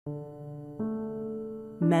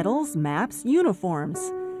Medals, maps,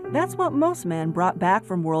 uniforms. That's what most men brought back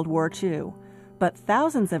from World War II. But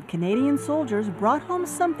thousands of Canadian soldiers brought home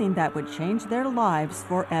something that would change their lives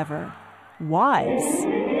forever. Wives.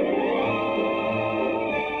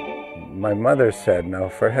 My mother said, now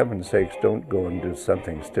for heaven's sakes, don't go and do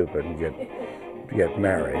something stupid and get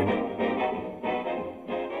married.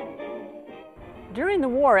 During the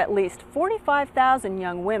war, at least 45,000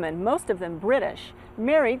 young women, most of them British,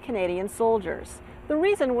 married Canadian soldiers. The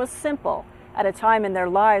reason was simple. At a time in their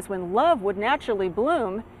lives when love would naturally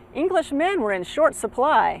bloom, English men were in short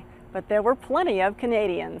supply, but there were plenty of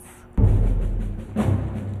Canadians.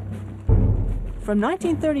 From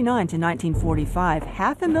 1939 to 1945,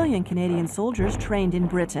 500,000 Canadian soldiers trained in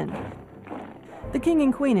Britain. The King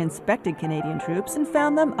and Queen inspected Canadian troops and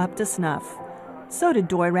found them up to snuff. So did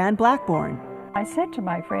Doiran Blackburn. I said to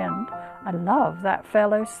my friend, I love that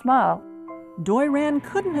fellow's smile. Doiran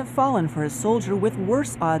couldn't have fallen for a soldier with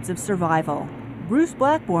worse odds of survival. Bruce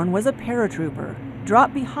Blackburn was a paratrooper,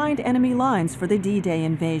 dropped behind enemy lines for the D-Day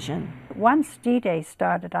invasion. Once D-Day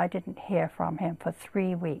started, I didn't hear from him for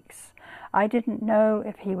 3 weeks. I didn't know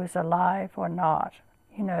if he was alive or not.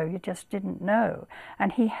 You know, you just didn't know.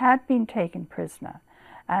 And he had been taken prisoner,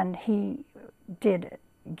 and he did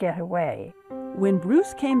get away. When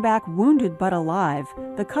Bruce came back wounded but alive,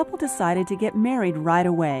 the couple decided to get married right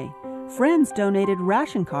away. Friends donated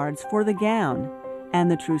ration cards for the gown.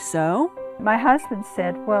 And the trousseau? My husband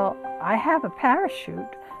said, well, I have a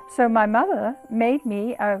parachute. So my mother made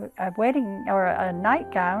me a wedding or a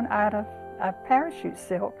nightgown out of a parachute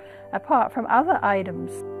silk, apart from other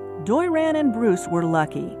items. Doiran and Bruce were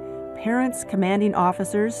lucky. Parents, commanding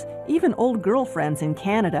officers, even old girlfriends in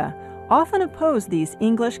Canada often opposed these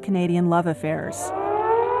English-Canadian love affairs.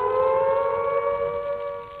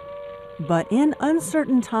 But in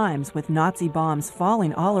uncertain times, with Nazi bombs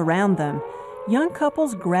falling all around them, young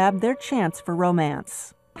couples grabbed their chance for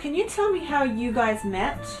romance. Can you tell me how you guys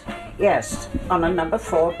met? Yes, on a number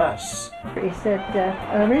 4 bus. He said,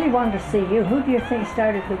 I really wanted to see you. Who do you think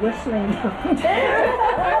started the whistling?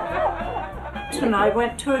 And I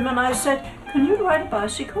went to him and I said, can you ride a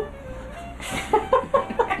bicycle?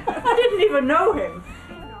 I didn't even know him.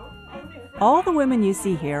 All the women you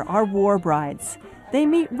see here are war brides. They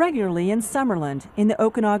meet regularly in Summerland, in the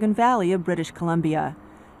Okanagan Valley of British Columbia.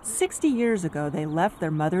 60 years ago, they left their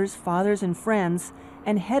mothers, fathers, and friends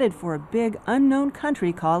and headed for a big, unknown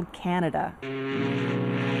country called Canada.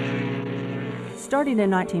 Starting in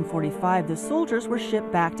 1945, the soldiers were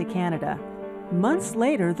shipped back to Canada. Months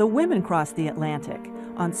later, the women crossed the Atlantic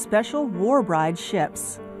on special war bride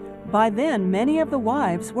ships. By then, many of the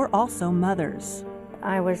wives were also mothers.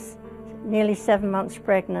 I was nearly 7 months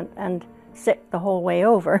pregnant and sick the whole way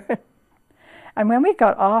over. And when we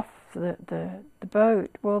got off the boat,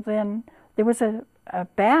 well then there was a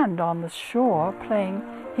band on the shore playing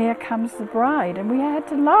Here Comes the Bride, and we had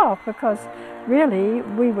to laugh because really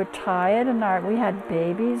we were tired and we had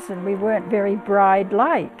babies and we weren't very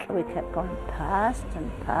bride-like. We kept going past and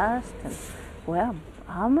well,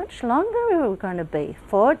 how much longer were we going to be?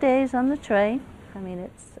 4 days on the train. I mean,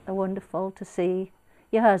 it's wonderful to see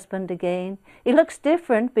your husband again. He looks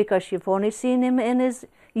different because you've only seen him in his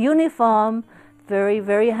uniform, very,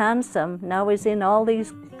 very handsome. Now he's in all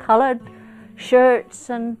these colored shirts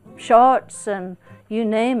and shorts and you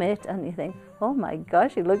name it, and you think, oh my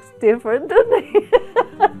gosh, he looks different, doesn't he?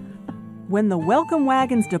 When the welcome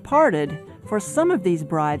wagons departed, for some of these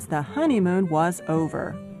brides, the honeymoon was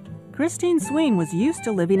over. Christine Sween was used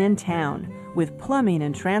to living in town, with plumbing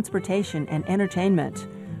and transportation and entertainment.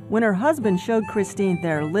 When her husband showed Christine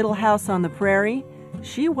their little house on the prairie,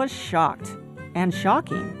 she was shocked and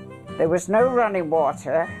shocking. There was no running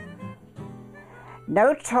water,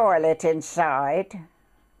 no toilet inside.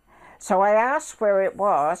 So I asked where it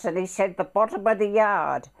was, and he said the bottom of the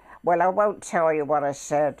yard. Well, I won't tell you what I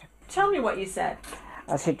said. Tell me what you said.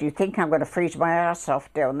 I said, do you think I'm going to freeze my ass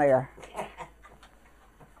off down there?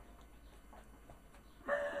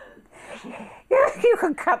 You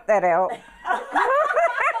can cut that out.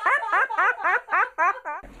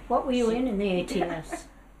 What were you in the ATS?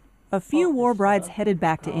 A few war brides headed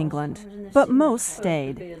back to England, but most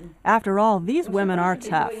stayed. After all, these women are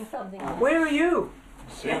tough. Where are you?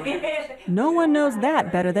 No one knows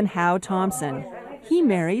that better than Howe Thompson. He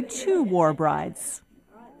married 2 war brides.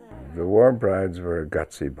 The war brides were a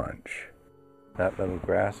gutsy bunch. That little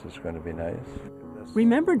grass is going to be nice.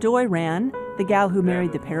 Remember Doiran, the gal who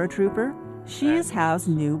married the paratrooper? She is Howe's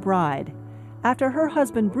new bride. After her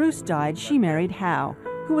husband Bruce died, she married Howe,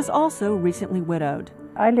 who was also recently widowed.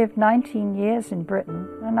 I lived 19 years in Britain,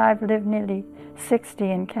 and I've lived nearly 60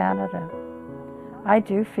 in Canada. I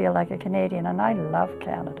do feel like a Canadian, and I love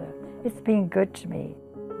Canada. It's been good to me.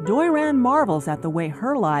 Doiran marvels at the way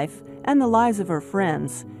her life and the lives of her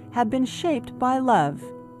friends have been shaped by love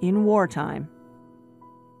in wartime.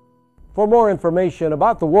 For more information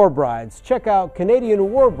about the War Brides, check out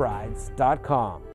CanadianWarBrides.com.